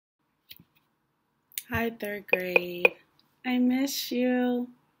Hi, third grade. I miss you.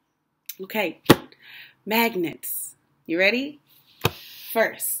 Okay, magnets. You ready?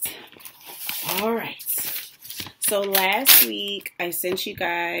 First. All right. So last week, I sent you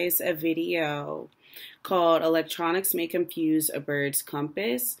guys a video called Electronics May Confuse a Bird's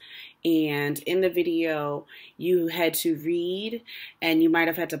Compass. And in the video, you had to read, and you might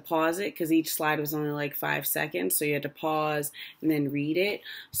have had to pause it because each slide was only like 5 seconds. So you had to pause and then read it.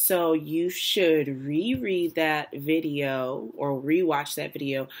 So you should reread that video or rewatch that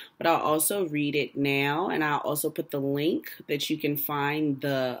video, but I'll also read it now. And I'll also put the link that you can find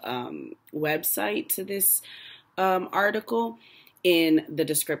the website to this article in the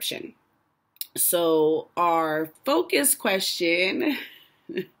description. So our focus question,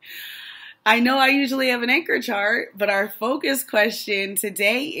 I know I usually have an anchor chart, but our focus question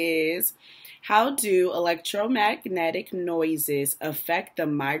today is, how do electromagnetic noises affect the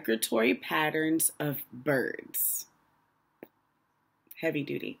migratory patterns of birds? Heavy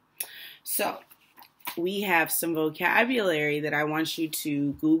duty. So we have some vocabulary that I want you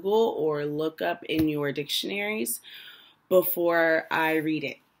to Google or look up in your dictionaries before I read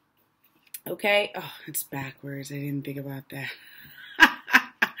it. Okay? Oh, it's backwards. I didn't think about that.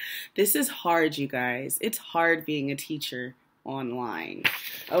 This is hard, you guys. It's hard being a teacher online.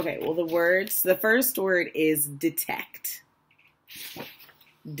 Okay, well, the first word is detect.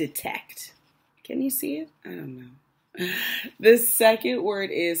 Detect. Can you see it? I don't know. The second word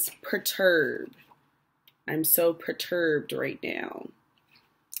is perturb. I'm so perturbed right now.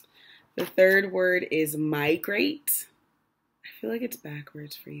 The third word is migrate. I feel like it's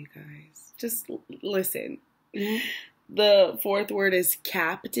backwards for you guys. Just listen. The fourth word is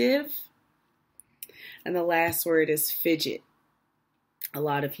captive. And the last word is fidget. A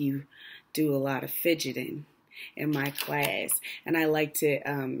lot of you do a lot of fidgeting in my class. And I like to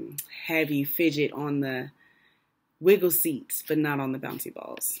have you fidget on the wiggle seats, but not on the bouncy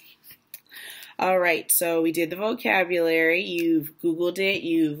balls. All right, so we did the vocabulary. You've Googled it.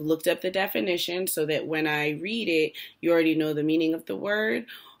 You've looked up the definition so that when I read it, you already know the meaning of the word.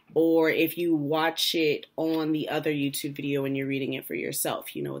 Or if you watch it on the other YouTube video and you're reading it for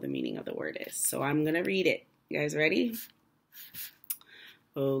yourself, you know what the meaning of the word is. So I'm going to read it. You guys ready?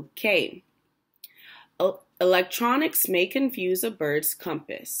 Okay. Electronics may confuse a bird's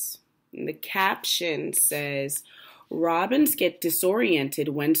compass. And the caption says, robins get disoriented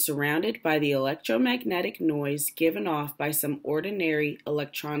when surrounded by the electromagnetic noise given off by some ordinary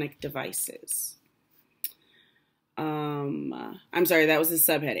electronic devices. I'm sorry, that was the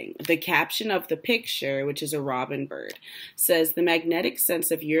subheading. The caption of the picture, which is a robin bird, says the magnetic sense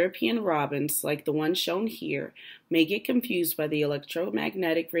of European robins, like the one shown here, may get confused by the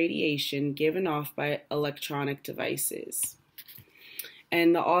electromagnetic radiation given off by electronic devices.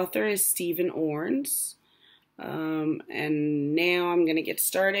 And the author is Stephen Orns. And now I'm going to get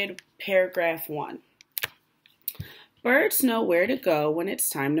started. Paragraph 1. Birds know where to go when it's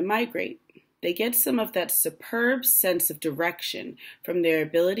time to migrate. They get some of that superb sense of direction from their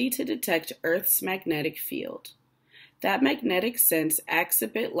ability to detect Earth's magnetic field. That magnetic sense acts a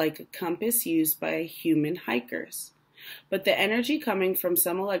bit like a compass used by human hikers. But the energy coming from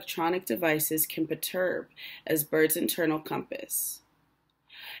some electronic devices can perturb as birds' internal compass.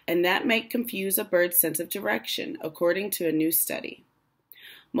 And that might confuse a bird's sense of direction, according to a new study.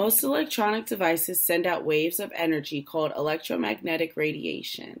 Most electronic devices send out waves of energy called electromagnetic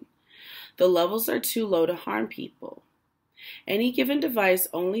radiation. The levels are too low to harm people. Any given device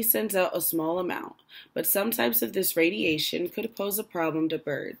only sends out a small amount, but some types of this radiation could pose a problem to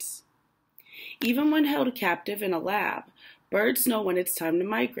birds. Even when held captive in a lab, birds know when it's time to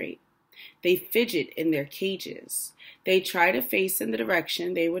migrate. They fidget in their cages. They try to face in the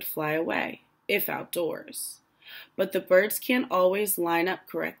direction they would fly away, if outdoors. But the birds can't always line up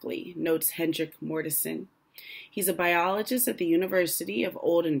correctly, notes Henrik Mouritsen. He's a biologist at the University of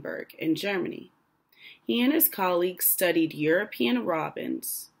Oldenburg in Germany. He and his colleagues studied European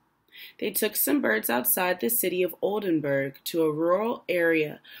robins. They took some birds outside the city of Oldenburg to a rural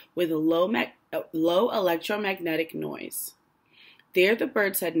area with a low electromagnetic noise. There the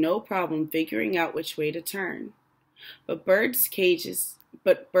birds had no problem figuring out which way to turn. But birds caged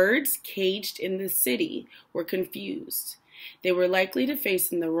in the city were confused. They were likely to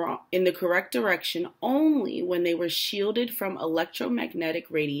face in the correct direction only when they were shielded from electromagnetic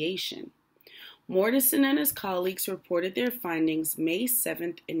radiation. Mouritsen and his colleagues reported their findings May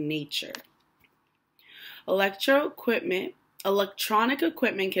 7th in Nature. Electronic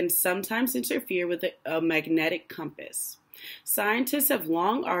equipment can sometimes interfere with a magnetic compass. Scientists have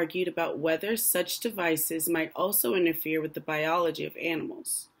long argued about whether such devices might also interfere with the biology of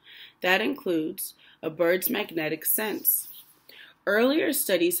animals. That includes a bird's magnetic sense. Earlier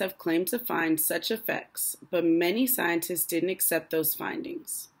studies have claimed to find such effects, but many scientists didn't accept those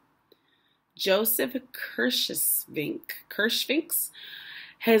findings. Joseph Kirschvinks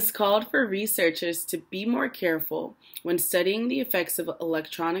has called for researchers to be more careful when studying the effects of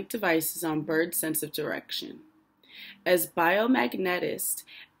electronic devices on birds' sense of direction. As a biomagnetist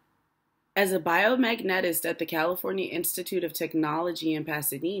at the California Institute of Technology in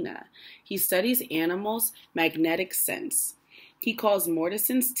Pasadena, he studies animals' magnetic sense. He says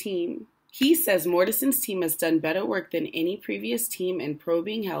Mouritsen's team has done better work than any previous team in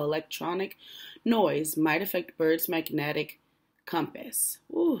probing how electronic noise might affect birds' magnetic compass.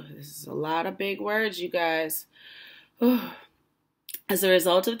 Ooh, this is a lot of big words, you guys. Ooh. As a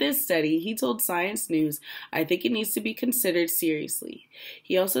result of this study, he told Science News, "I think it needs to be considered seriously."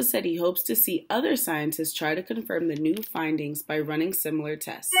 He also said he hopes to see other scientists try to confirm the new findings by running similar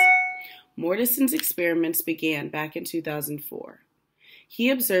tests. Mouritsen's experiments began back in 2004. He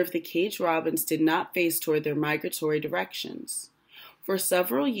observed the caged robins did not face toward their migratory directions. For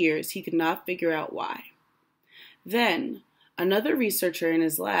several years, he could not figure out why. Then, another researcher in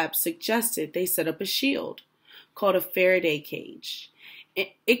his lab suggested they set up a shield called a Faraday cage.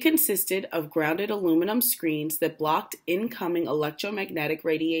 It consisted of grounded aluminum screens that blocked incoming electromagnetic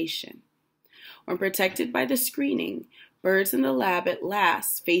radiation. When protected by the screening, birds in the lab at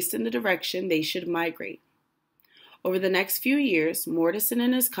last faced in the direction they should migrate. Over the next few years, Mouritsen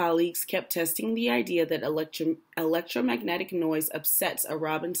and his colleagues kept testing the idea that electromagnetic noise upsets a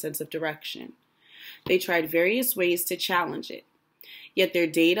robin's sense of direction. They tried various ways to challenge it, yet their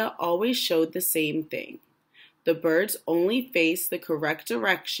data always showed the same thing. The birds only faced the correct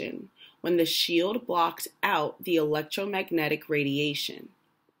direction when the shield blocked out the electromagnetic radiation.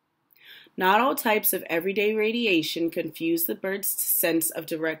 Not all types of everyday radiation confuse the bird's sense of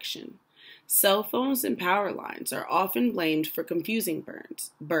direction. Cell phones and power lines are often blamed for confusing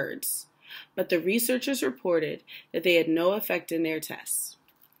birds, but the researchers reported that they had no effect in their tests.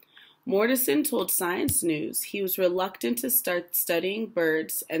 Mouritsen told Science News he was reluctant to start studying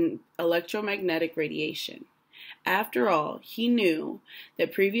birds and electromagnetic radiation. After all, he knew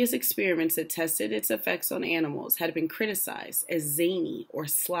that previous experiments that tested its effects on animals had been criticized as zany or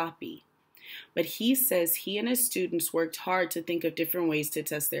sloppy. But he says he and his students worked hard to think of different ways to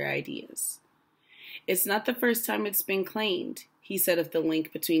test their ideas. "It's not the first time it's been claimed," he said of the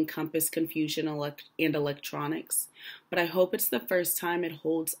link between compass confusion and electronics, "but I hope it's the first time it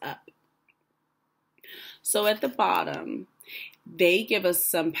holds up." So at the bottom, they give us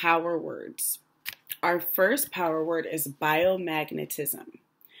some power words. Our first power word is biomagnetism,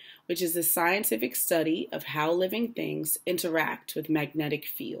 which is the scientific study of how living things interact with magnetic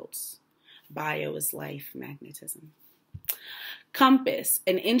fields. Bio is life, magnetism. Compass,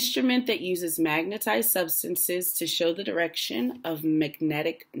 an instrument that uses magnetized substances to show the direction of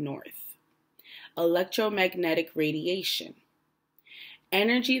magnetic north. Electromagnetic radiation,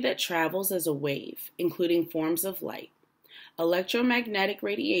 energy that travels as a wave, including forms of light. Electromagnetic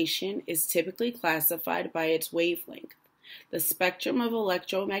radiation is typically classified by its wavelength. The spectrum of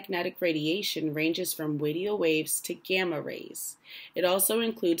electromagnetic radiation ranges from radio waves to gamma rays. It also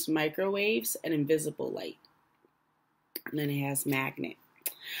includes microwaves and invisible light. And then it has magnet,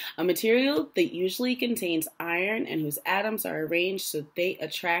 a material that usually contains iron and whose atoms are arranged so that they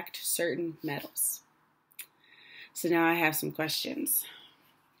attract certain metals. So now I have some questions.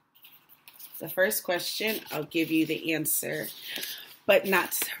 The first question, I'll give you the answer, but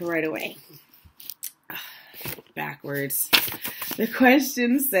not right away. Backwards. The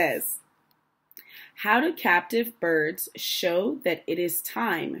question says, how do captive birds show that it is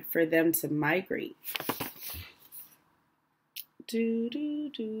time for them to migrate? You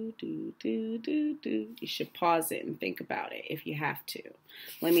should pause it and think about it if you have to.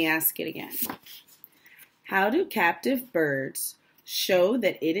 Let me ask it again. How do captive birds show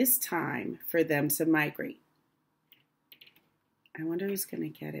that it is time for them to migrate? I wonder who's going to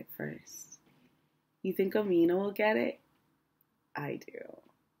get it first. You think Amina will get it? I do.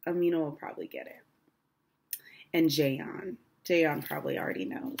 Amina will probably get it. And Jayon. Jayon probably already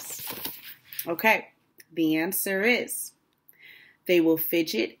knows. Okay, the answer is they will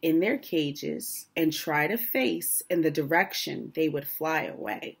fidget in their cages and try to face in the direction they would fly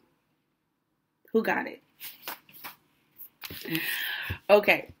away. Who got it?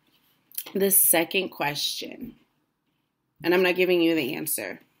 Okay, the second question, and I'm not giving you the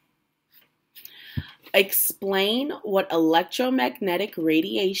answer. Explain what electromagnetic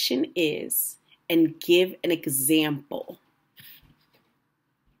radiation is and give an example.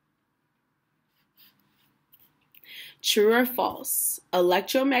 True or false?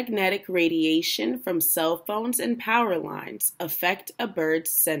 Electromagnetic radiation from cell phones and power lines affect a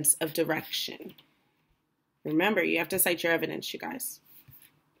bird's sense of direction. Remember, you have to cite your evidence, you guys.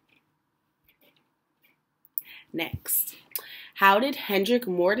 Next, how did Henrik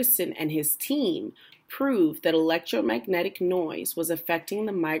Mouritsen and his team prove that electromagnetic noise was affecting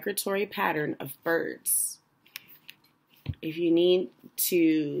the migratory pattern of birds? If you need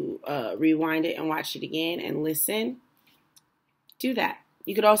to rewind it and watch it again and listen, do that.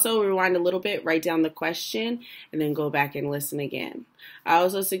 You could also rewind a little bit, write down the question, and then go back and listen again. I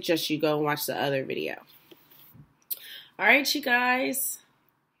also suggest you go and watch the other video. All right, you guys.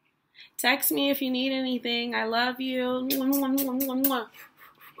 Text me if you need anything. I love you.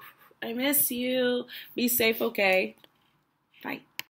 I miss you. Be safe, okay? Bye.